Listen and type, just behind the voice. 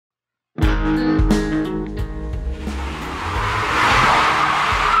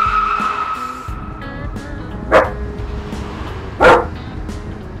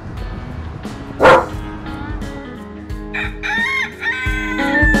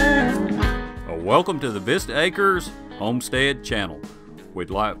Welcome to the Vista Acres Homestead channel. We'd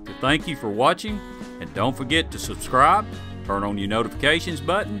like to thank you for watching, and don't forget to subscribe, turn on your notifications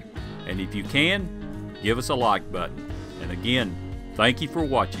button, and if you can, give us a like button. And again, thank you for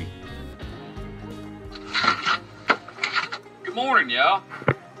watching. Good morning, y'all.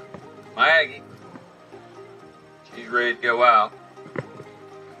 Maggie, she's ready to go out.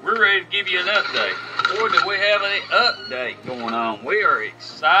 We're ready to give you an update. Boy, do we have an update going on. We are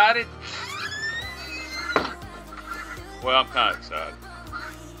excited. Well, I'm kind of excited.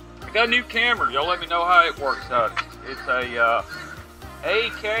 I got a new camera. Y'all let me know how it works out. It's a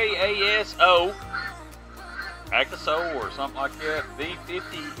AKASO or something like that,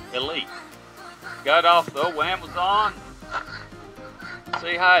 V50 Elite. Got off the old Amazon.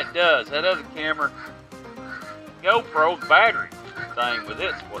 See how it does. That other camera, GoPro battery thing with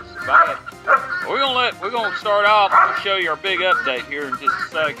it's what's bad. We're gonna start off. I'm gonna show you our big update here in just a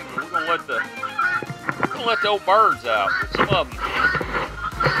second. We're gonna let the old birds out. Some of them.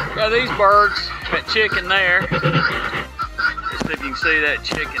 Got these birds. That chicken there. Just if you can see that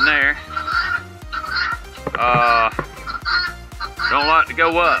chicken there. Don't like to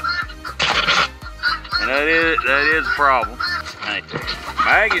go up, and that is a problem. Hey,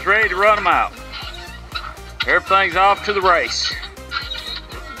 Maggie's ready to run them out. Everything's off to the race.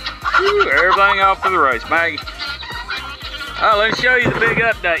 Woo, everything off to the race, Maggie. All right, let me show you the big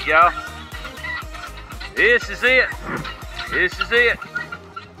update, y'all. This is it. This is it.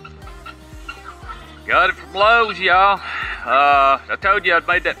 Got it from Lowe's, y'all. I told you I'd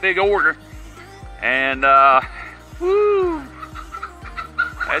made that big order. And, woo,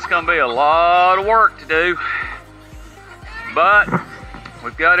 that's going to be a lot of work to do. But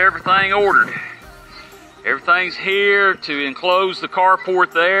we've got everything ordered. Everything's here to enclose the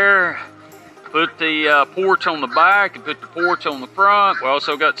carport there. Put the porch on the back and put the porch on the front. We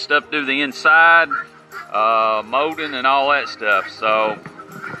also got stuff to do the inside. Molding and all that stuff. So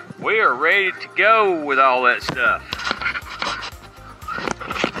we are ready to go with all that stuff.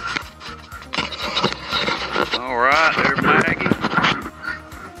 All right, there, Maggie.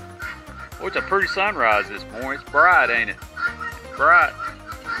 Oh, it's a pretty sunrise this morning. It's bright, ain't it? Bright.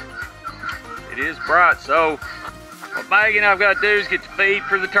 It is bright. So what Maggie and I've got to do is get the feed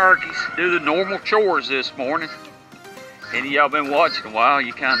for the turkeys. Do the normal chores this morning. Any of y'all been watching a while,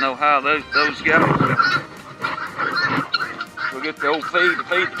 you kind of know how those go. We'll get the old feed to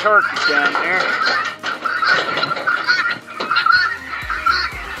feed the turkeys down there.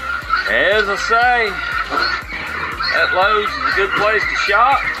 As I say, that Lowe's is a good place to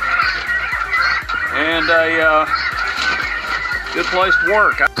shop and a good place to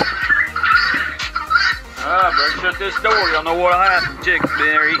work. Better shut this door. Y'all know what'll happen. Chickens been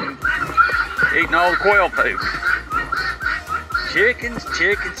there eating all the quail poop. Chickens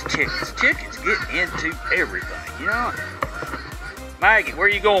get into everything, you know. Maggie, where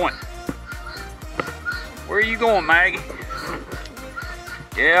you going? Where are you going, Maggie?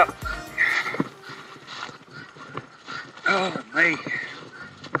 Yep. Oh, me.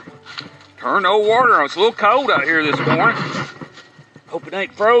 Turn no water on. It's a little cold out here this morning. Hope it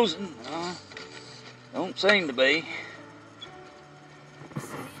ain't frozen. Don't seem to be.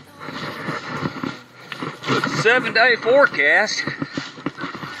 It's a 7-day forecast.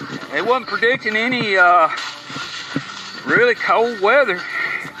 They wasn't predicting any really cold weather.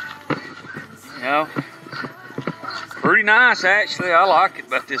 You know, pretty nice actually. I like it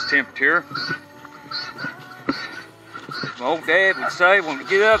about this temperature. My old dad would say when we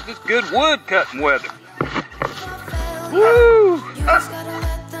get up, it's good wood cutting weather. Woo!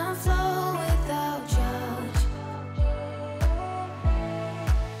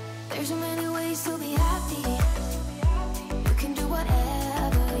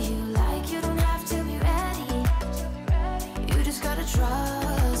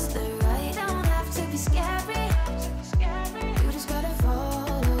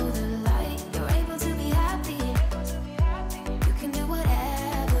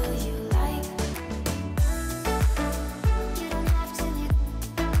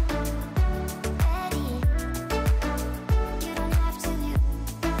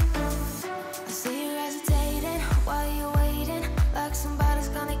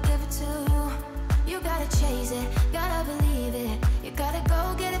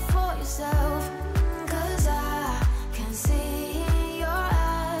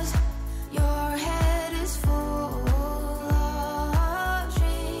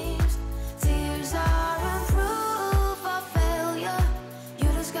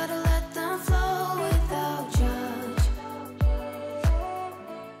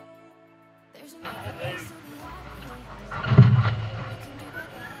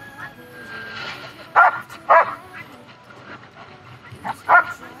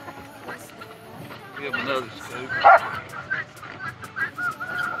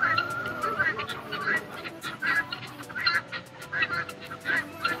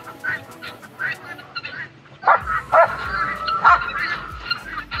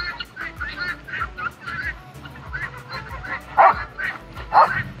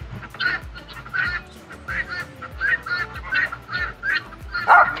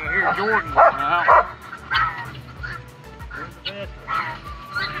 hear Jordan now.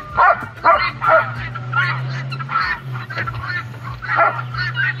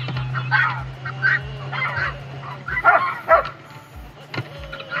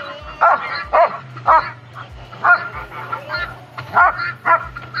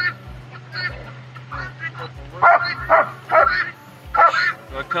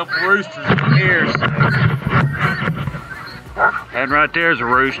 A couple roosters in here, so. And right there's a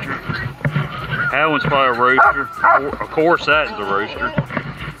rooster. That one's probably a rooster. Of course that's a rooster.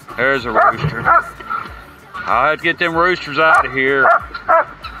 There's a rooster. I had to get them roosters out of here.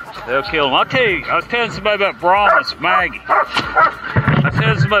 They'll kill them. I'll tell you, I was telling somebody about Brahmas, Maggie. I was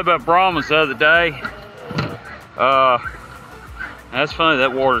telling somebody about Brahmas the other day. That's funny,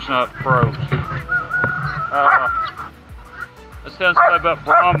 that water's not froze. I was telling somebody about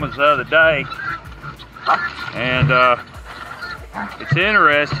Brahmas the other day. And it's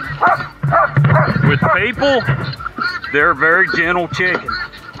interesting. With people, they're very gentle chicken.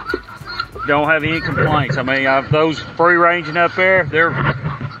 Don't have any complaints. I mean, those free ranging up there, they're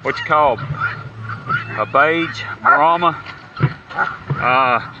what you call a beige Brahma.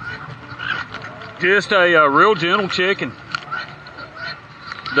 Just a real gentle chicken.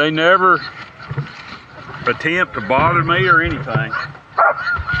 They never attempt to bother me or anything.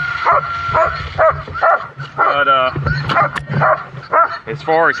 But as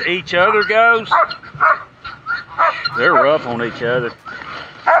far as each other goes, they're rough on each other.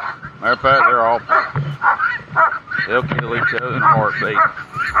 Matter of fact, they'll kill each other in a heartbeat.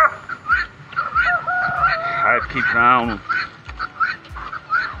 I have to keep an eye on them.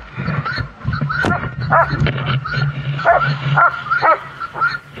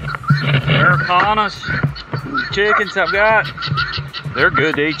 Americanas, the chickens I've got, they're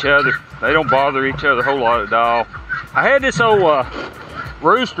good to each other. They don't bother each other a whole lot at all. I had this old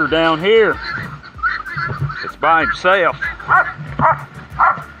rooster down here. It's by himself.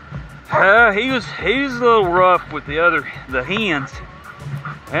 He was a little rough with the hens.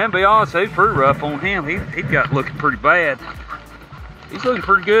 And to be honest, he's pretty rough on him. He got looking pretty bad. He's looking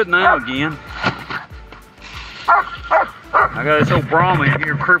pretty good now again. I got this old Brahma in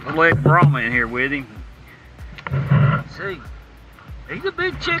here, crippled leg Brahma in here with him. See, he's a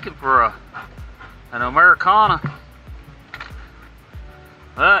big chicken for an Americana.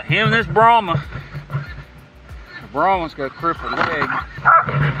 Him and this Brahma. The Brahma's got a crippled leg.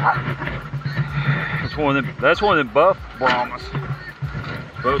 That's one of them buff Brahmas.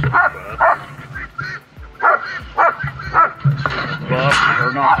 Both buff. Buff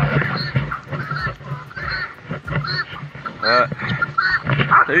or not.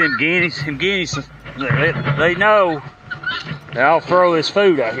 Them guineas, they know that I'll throw this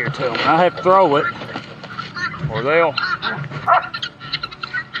food out here to them. I have to throw it, or they'll.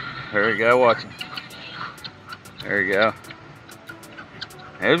 There you go, watch him. There you go.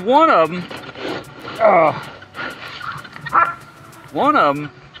 There's one of them. One of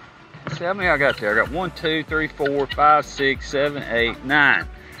them. Let's see how many I got there. I got 1, 2, 3, 4, 5, 6, 7, 8, 9.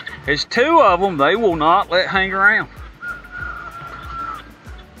 There's 2 of them they will not let hang around.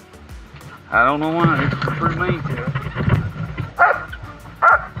 I don't know why. It's pretty mean to it.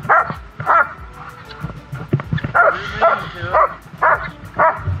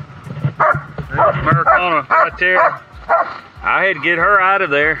 There's Americana right there. I had to get her out of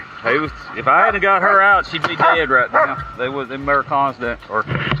there. If I hadn't got her out, she'd be dead right now. Them Americanas that, or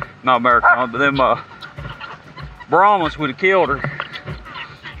not Americanas, but them Brahmas would have killed her.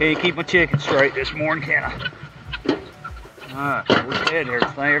 Can't keep my chicken straight this morning, can I? Alright, we fed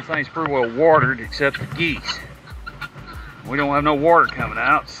everything. Everything's pretty well watered except the geese. We don't have no water coming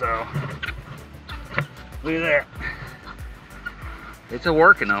out, so look at that. It's a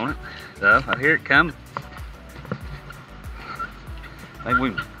working on it, though. I hear it coming. I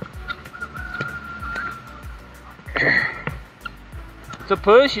think it's a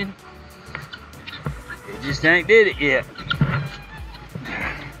pushing. It just ain't did it yet.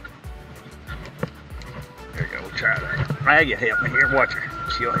 There you go, we'll try that. Maggie, help me here. Watch her.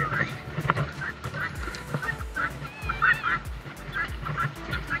 She'll help me.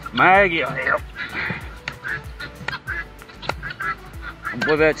 Maggie will help.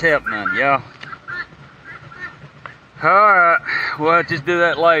 Well, that's helping none, y'all. Alright, we'll just do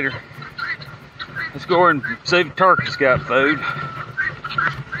that later. Let's go over and see if the turkey's got food.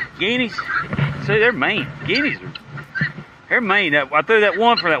 Guineas, see, they're mean. Guineas they're mean. I threw that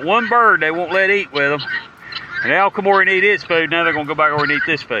one for that one bird they won't let eat with them. And they'll come over and eat its food. Now they're going to go back over and eat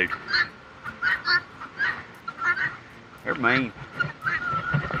this food. They're mean.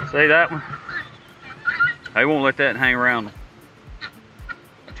 See that one? They won't let that hang around them.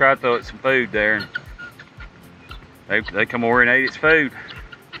 tried to throw it some food there, and they come over and ate its food.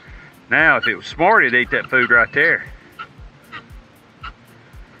 Now, if it was smart, it'd eat that food right there.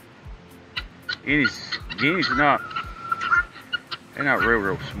 Guineas are not, they're not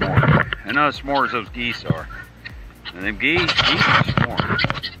real smart. They're not as smart as those geese are. And them geese are smart.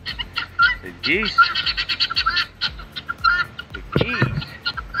 The geese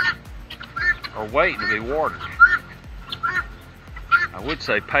are waiting to be watered. I would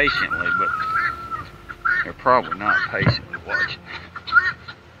say patiently, but they're probably not patiently watching.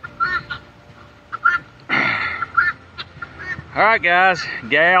 All right, guys,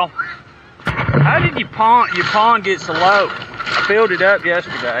 gal. How did your pond get so low? I filled it up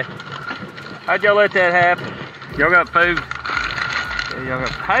yesterday. How'd y'all let that happen? Y'all got food? Yeah,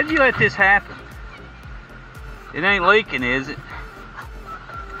 how'd you let this happen? It ain't leaking, is it?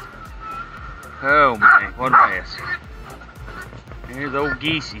 Oh man, what a mess. Here's old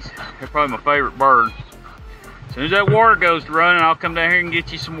geesies. They're probably my favorite bird. As soon as that water goes to running, I'll come down here and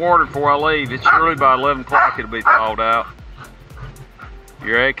get you some water before I leave. It's surely by 11 o'clock it'll be thawed out.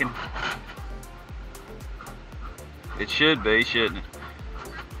 You reckon? It should be, shouldn't it?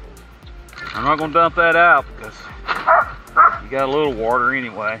 I'm not gonna dump that out because you got a little water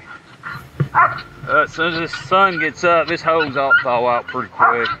anyway. As soon as the sun gets up, this hose ought to thaw out pretty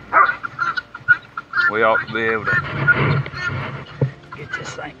quick. We ought to be able to get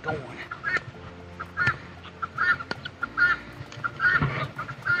this thing going.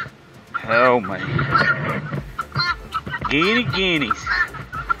 Oh man. Guineas.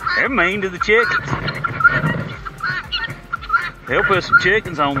 They're mean to the chickens. They'll put some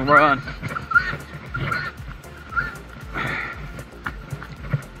chickens on the run.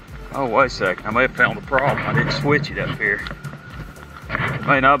 Oh, wait a second. I may have found a problem. I didn't switch it up here. It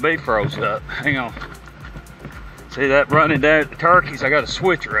may not be froze up. Hang on. See that running down at the turkeys? I got a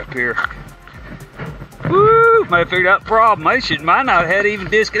switcher up here. Woo! May have figured out the problem. Might not have had to even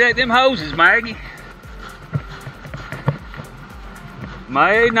disconnect them hoses, Maggie.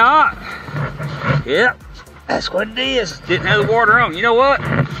 May not. Yep. That's what it is. Didn't have the water on. You know what?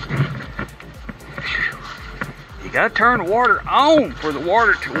 You gotta turn the water on for the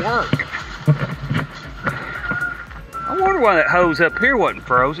water to work. I wonder why that hose up here wasn't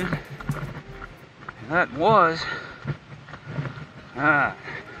frozen. That was. Alright.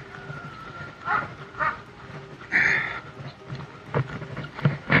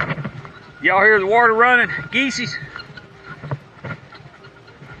 Y'all hear the water running, geesies?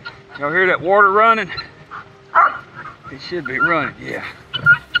 Y'all hear that water running? It should be running, yeah.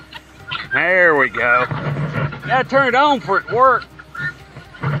 There we go. Gotta turn it on for it to work.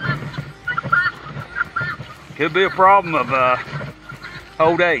 Could be a problem of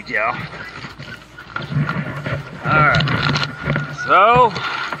old age, y'all. Alright. So,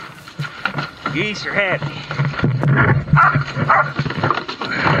 geese are happy.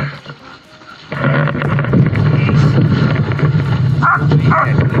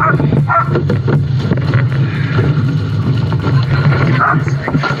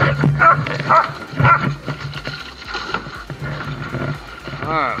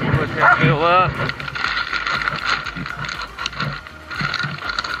 Alright, we'll let that fill up.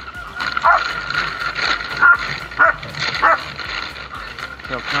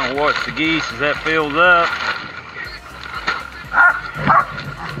 So I'll kind of watch the geese as that fills up.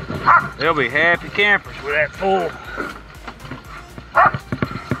 They'll be happy campers with that full.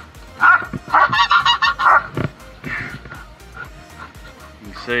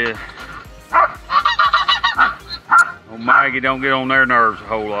 You can see it. Oh, Maggie don't get on their nerves a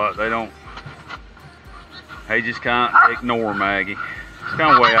whole lot. They just kind of ignore Maggie. It's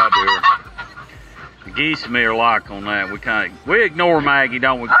kind of the way I do her. The geese and me are alike on that. We ignore Maggie,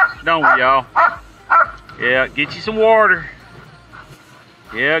 don't we, y'all? Yeah, get you some water.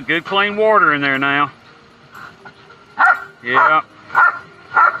 Yeah, good clean water in there now. Yeah.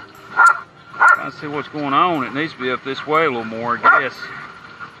 Trying to see what's going on. It needs to be up this way a little more, I guess.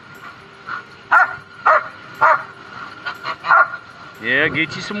 Yeah,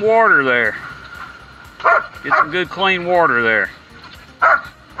 get you some water there. Get some good clean water there.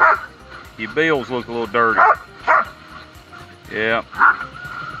 Your bills look a little dirty. Yeah.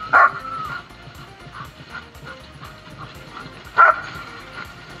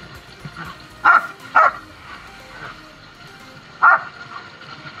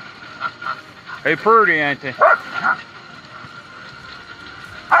 Hey, pretty, ain't they?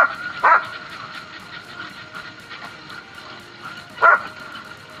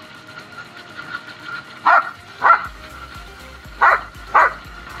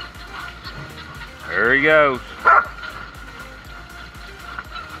 There he goes.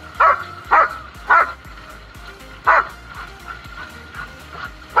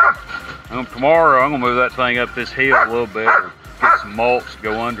 Tomorrow I'm gonna move that thing up this hill a little bit, or get some mulch to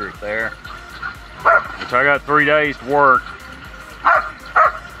go under it there. So I got 3 days to work.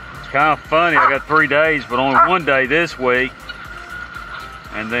 It's kind of funny, I got 3 days, but only 1 day this week.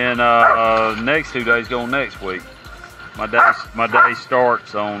 And then next 2 days go next week. My day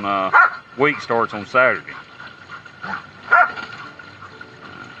starts on, week starts on Saturday.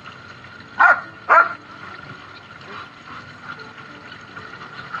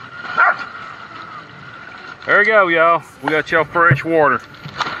 There we go, y'all. We got y'all fresh water.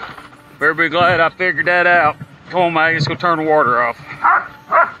 Better be glad I figured that out. Come on, Maggie, let's go turn the water off.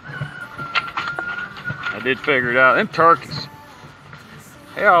 I did figure it out. Them turkeys,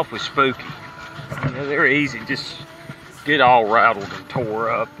 they're awfully spooky. Yeah, they're easy, just get all rattled and tore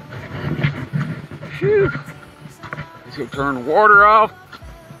up. Phew. Let's go turn the water off.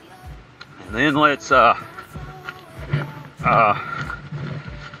 And then let's let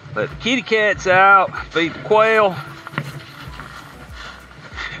the kitty cats out, feed the quail.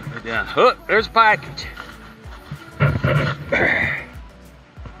 Look, there's a package.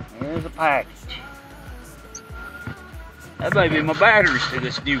 There's a package. That may be my batteries to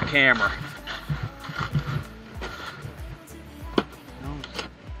this new camera.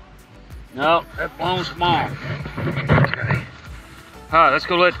 No, that blows them off. Okay. All right, let's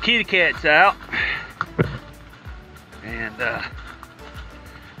go let the kitty cats out. And look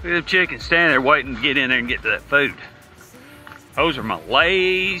at them chickens standing there waiting to get in there and get to that food. Those are my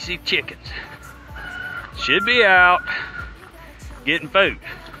lazy chickens. Should be out getting food.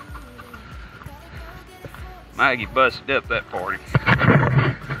 Maggie busted up that party.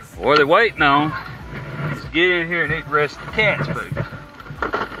 What they're waiting on is to get in here and eat the rest of the cat's food.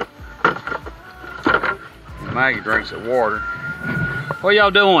 And Maggie drinks the water. What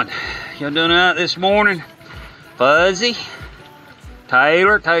y'all doing? Y'all doing out this morning? Fuzzy?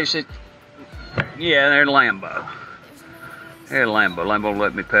 Taylor said, yeah, there's Lambo. There's Lambo. Lambo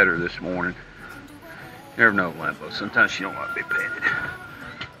let me pet her this morning. Never know Lambo. Sometimes she don't want to be petted.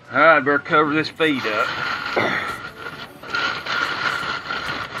 All right, better cover this feed up.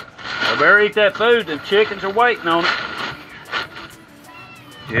 I better eat that food. The chickens are waiting on it.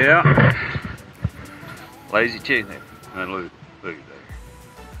 Yeah. Lazy chicken. And look at there.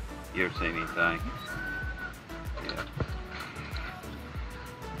 You ever seen anything? Yeah.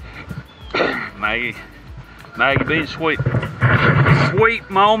 Maggie being sweet. Sweet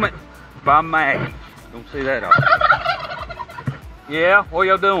moment by Maggie. Don't see that often. Yeah, what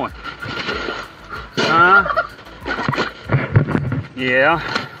y'all doing? Huh? Yeah.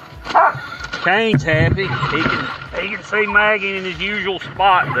 Cain's happy. He can see Maggie in his usual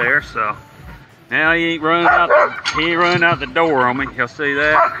spot there, so now he ain't running out the door on me. Y'all see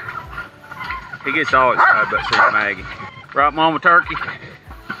that? He gets all excited about seeing Maggie. Right, Mama Turkey?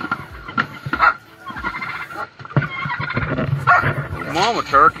 Mama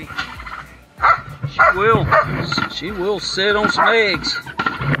Turkey, she will sit on some eggs.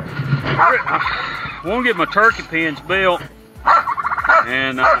 I want to get my turkey pens built,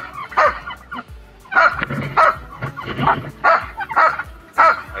 and they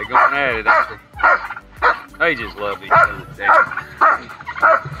going at it, ain't they? They just love each other to death.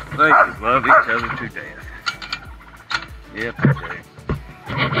 They just love each other to death. Yep, they do.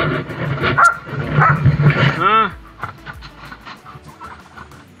 Huh?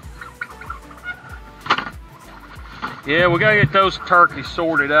 Yeah, we gotta get those turkeys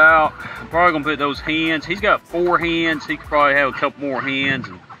sorted out. I'm probably gonna put those hens. He's got 4 hens. He could probably have a couple more hens.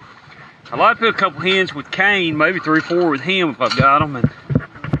 And I'd like to put a couple hens with Cain, maybe 3 or 4 with him if I've got them. And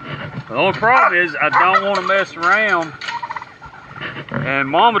the only problem is I don't want to mess around and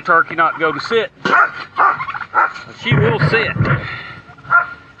Mama Turkey not go to sit. She will sit, and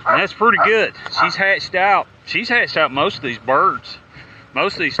that's pretty good. She's hatched out most of these birds,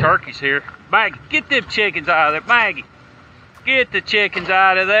 most of these turkeys here. Maggie, get them chickens out of there. Maggie, get the chickens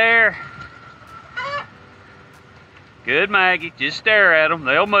out of there. Good, Maggie. Just stare at them.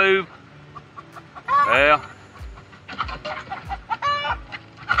 They'll move. Well,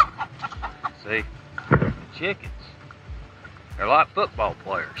 see, chickens, they're like football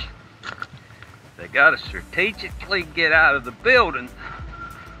players. They got to strategically get out of the building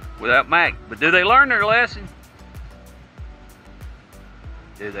without Maggie. But do they learn their lesson?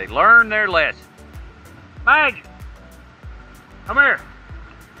 Do they learn their lesson? Maggie, come here.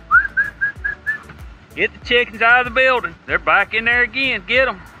 Get the chickens out of the building. They're back in there again. Get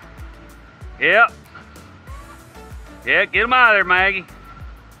them. Yep. Yeah, get them out of there, Maggie.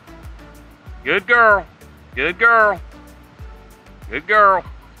 Good girl. Good girl. Good girl.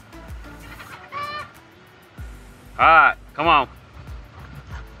 All right, come on.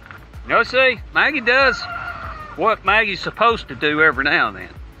 You know, see, Maggie does what Maggie's supposed to do every now and then.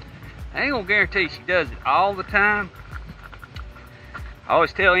 I ain't gonna guarantee she does it all the time. I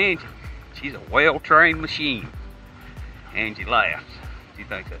always tell Angie, she's a well-trained machine. Angie laughs. She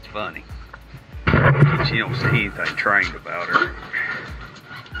thinks that's funny. She don't see anything trained about her.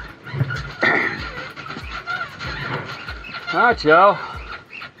 Alright, y'all.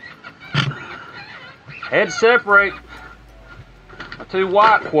 Had to separate my two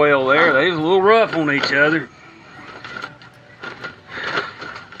white quail there. They was a little rough on each other.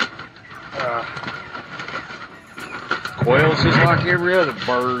 Quail's just like every other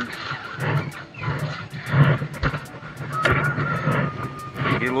bird.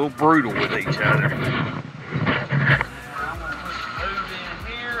 They get a little brutal with each other. I'm gonna put some food in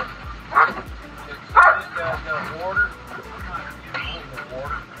here. This guy's got water.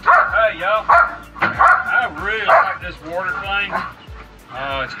 Hey y'all, I really like this water thing.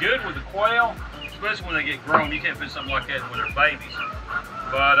 It's good with the quail, especially when they get grown. You can't put something like that when they're babies.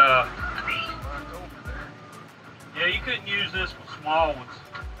 But yeah, you couldn't use this with small ones.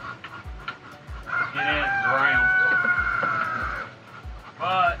 Get in the ground.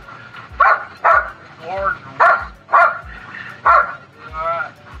 But large ones.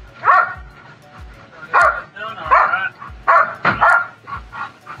 Alright. Done alright.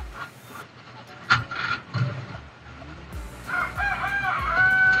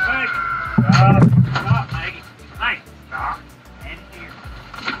 Stop, Maggie. Hey, stop. In here.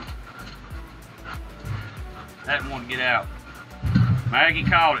 That one get out. Maggie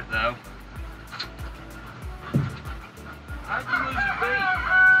caught it though. How'd you lose your beak?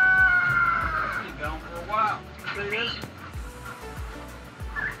 It's been gone for a while. See this?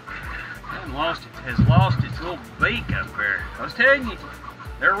 Has lost its little beak up there. I was telling you,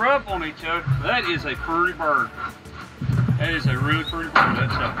 they're rough on each other. That is a pretty bird. That is a really pretty bird.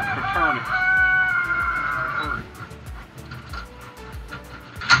 That's a fraternity.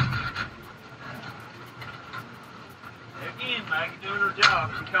 Again, Maggie doing her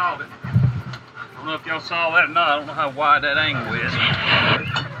job. She called it. I don't know if y'all saw that or not. I don't know how wide that angle is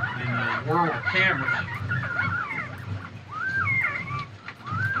in the world of cameras.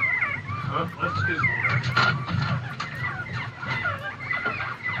 Oh, let's go.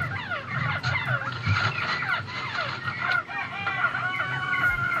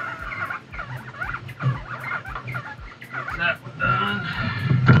 Get that one done.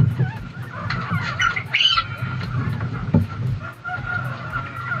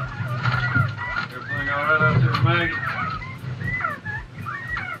 Everything all right out there, Maggie?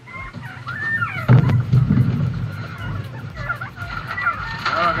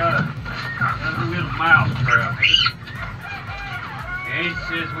 Oh, I got a little mouse trap. And he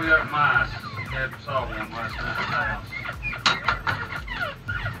says we got mice. Had saw one last night in the house.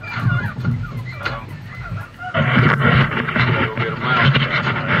 So, go get a mouse trap.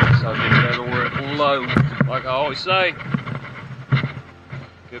 So I'll get that over at low. Like I always say,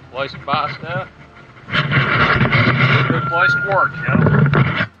 good place to buy stuff. Good place to work, you know.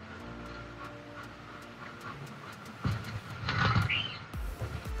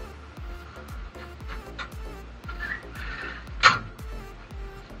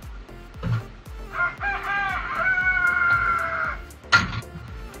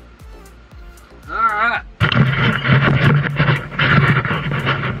 Alright.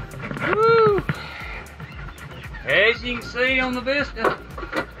 Woo! As you can see on the Vista.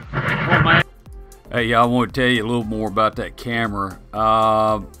 Hey y'all, I want to tell you a little more about that camera.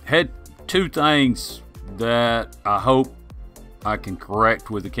 Had two things that I hope I can correct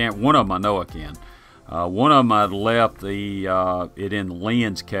with the camera. One of them I know I can. One of them I'd left it in the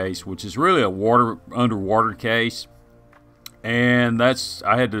lens case, which is really a underwater case. And I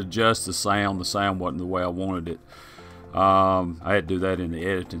had to adjust the sound. The sound wasn't the way I wanted it. I had to do that in the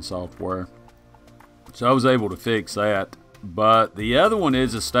editing software. So I was able to fix that. But the other one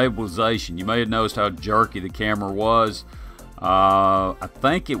is a stabilization. You may have noticed how jerky the camera was. I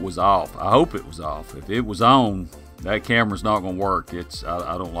think it was off. I hope it was off. If it was on, that camera's not going to work.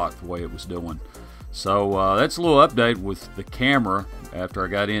 I don't like the way it was doing. So that's a little update with the camera after I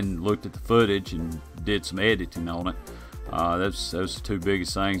got in, looked at the footage, and did some editing on it. Those the two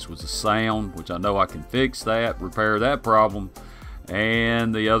biggest things was the sound, which I know I can fix that, repair that problem.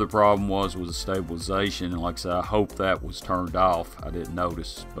 And the other problem was the stabilization, and like I said, I hope that was turned off. I didn't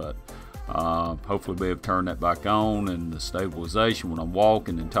notice, but hopefully be able to turn that back on, and the stabilization when I'm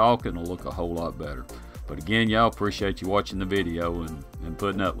walking and talking will look a whole lot better. But again, y'all, appreciate you watching the video and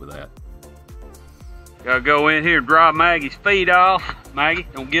putting up with that. Gotta go in here and dry Maggie's feet off. Maggie,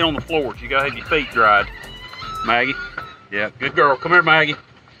 don't get on the floors. You gotta have your feet dried. Maggie, yeah, good girl. Come here, Maggie.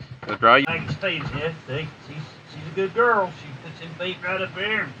 Go dry you. Maggie's feet, yeah. See, she's a good girl. She puts them feet right up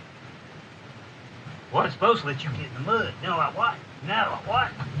there. What? It's supposed to let you get in the mud. You know like what? You know like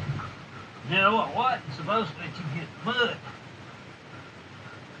what? You know what? It's supposed to let you get in the mud.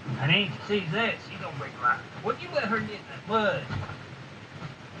 And Auntie sees that, she's gonna be like, what you let her get in that mud?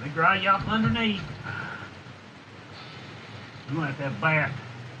 Let me dry you off underneath. You gonna have to have a bath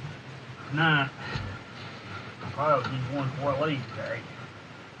tonight. I probably need one before I leave today.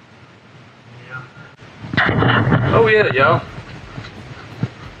 Yeah. Oh yeah, y'all.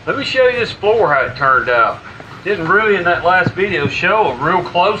 Let me show you this floor how it turned out. Didn't really in that last video show a real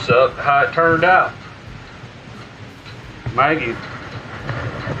close-up how it turned out. Maggie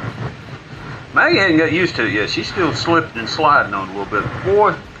hadn't got used to it yet. She's still slipping and sliding on it a little bit.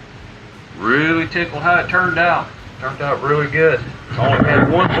 Boy, really tickled how it turned out. Turned out really good. Only had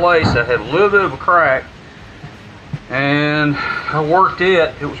one place that had a little bit of a crack. And I worked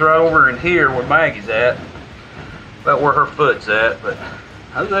it. It was right over in here where Maggie's at. About where her foot's at. But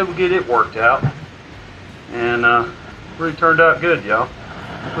I was able to get it worked out. And really turned out good, y'all.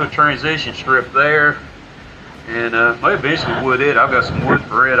 Put a transition strip there. And maybe eventually wood it. I've got some wood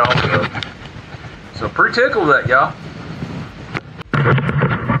for it also. So pretty tickled with that, y'all.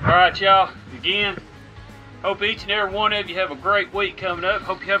 Alright, y'all. Again, hope each and every one of you have a great week coming up.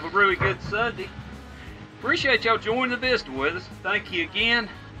 Hope you have a really good Sunday. Appreciate y'all joining the business with us. Thank you again.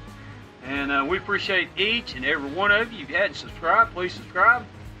 And we appreciate each and every one of you. If you hadn't subscribed, please subscribe.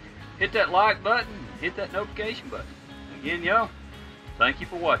 Hit that like button. Hit that notification button. Again, y'all, thank you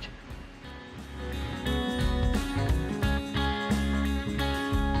for watching.